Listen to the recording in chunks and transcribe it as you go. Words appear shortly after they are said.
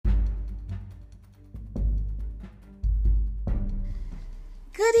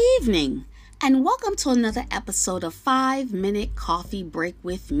Good evening, and welcome to another episode of 5-Minute Coffee Break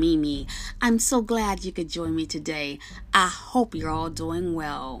with Mimi. I'm so glad you could join me today. I hope you're all doing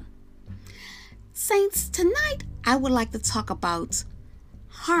well. Saints, tonight I would like to talk about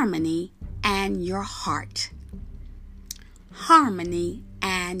harmony and your heart. Harmony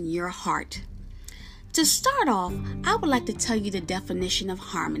and your heart. To start off, I would like to tell you the definition of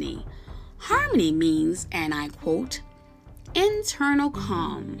harmony. Harmony means, and I quote, internal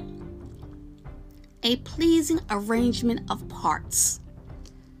calm, a pleasing arrangement of parts,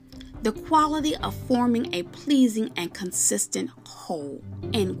 the quality of forming a pleasing and consistent whole,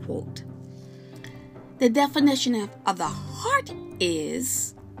 end quote. The definition of the heart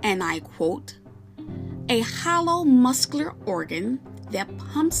is, and I quote, a hollow muscular organ that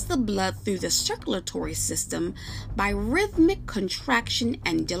pumps the blood through the circulatory system by rhythmic contraction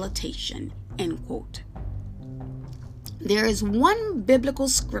and dilatation, end quote. There is one biblical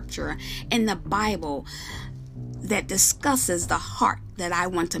scripture in the Bible that discusses the heart that I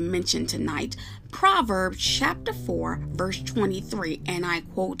want to mention tonight. Proverbs chapter 4, verse 23, and I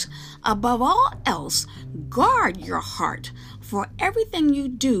quote, above all else, guard your heart, for everything you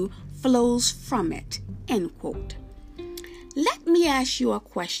do flows from it, end quote. Let me ask you a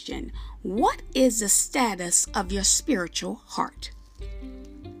question. What is the status of your spiritual heart?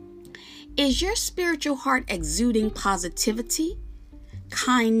 Is your spiritual heart exuding positivity,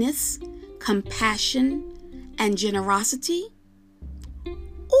 kindness, compassion, and generosity?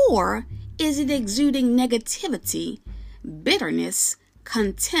 Or is it exuding negativity, bitterness,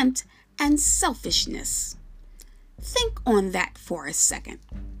 contempt, and selfishness? Think on that for a second.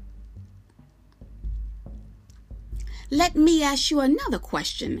 Let me ask you another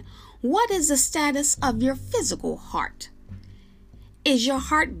question. What is the status of your physical heart? Is your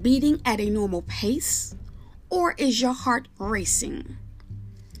heart beating at a normal pace, or is your heart racing?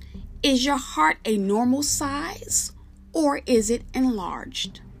 Is your heart a normal size, or is it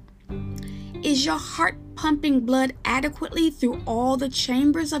enlarged? Is your heart pumping blood adequately through all the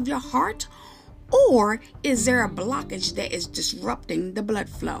chambers of your heart, or is there a blockage that is disrupting the blood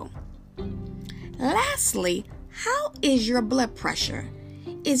flow? Lastly, how is your blood pressure?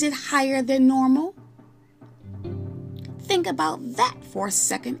 Is it higher than normal? Think about that for a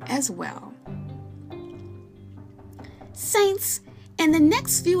second as well. Saints, in the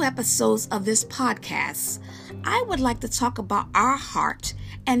next few episodes of this podcast, I would like to talk about our heart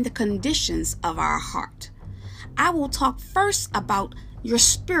and the conditions of our heart. I will talk first about your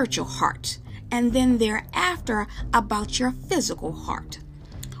spiritual heart and then thereafter about your physical heart.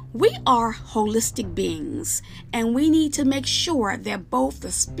 We are holistic beings, and we need to make sure that both the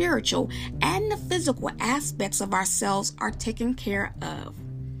spiritual and the physical aspects of ourselves are taken care of.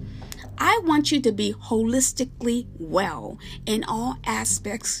 I want you to be holistically well in all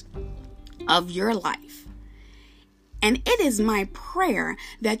aspects of your life. And it is my prayer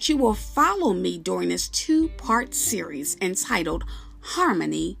that you will follow me during this 2-part series entitled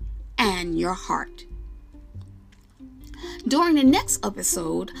Harmony and Your Heart. During the next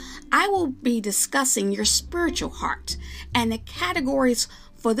episode, I will be discussing your spiritual heart, and the categories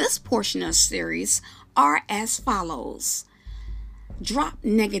for this portion of the series are as follows. Drop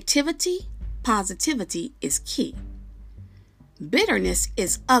negativity, positivity is key. Bitterness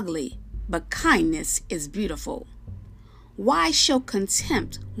is ugly, but kindness is beautiful. Why show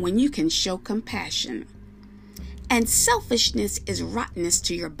contempt when you can show compassion? And selfishness is rottenness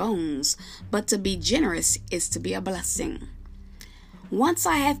to your bones, but to be generous is to be a blessing. Once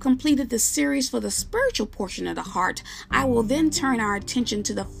I have completed the series for the spiritual portion of the heart, I will then turn our attention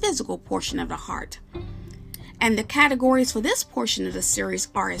to the physical portion of the heart. And the categories for this portion of the series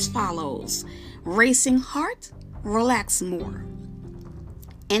are as follows. Racing heart, relax more.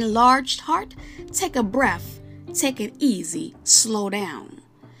 Enlarged heart, take a breath, take it easy, slow down.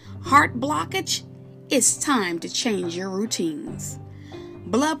 Heart blockage, it's time to change your routines.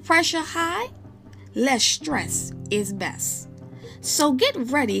 Blood pressure high? Less stress is best. So get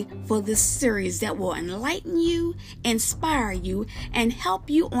ready for this series that will enlighten you, inspire you, and help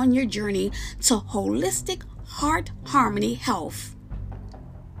you on your journey to holistic heart harmony health.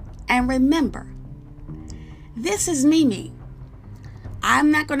 And remember, this is Mimi.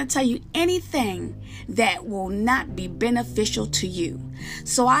 I'm not going to tell you anything that will not be beneficial to you.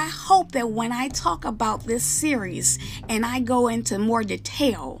 So I hope that when I talk about this series and I go into more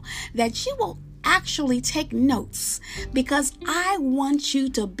detail, that you will actually take notes, because I want you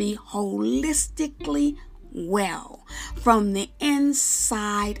to be holistically well from the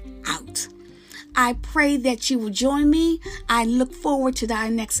inside out. I pray that you will join me. I look forward to our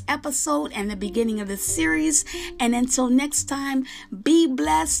next episode and the beginning of the series. And until next time, be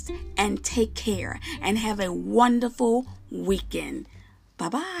blessed and take care and have a wonderful weekend.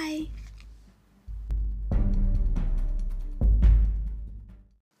 Bye-bye.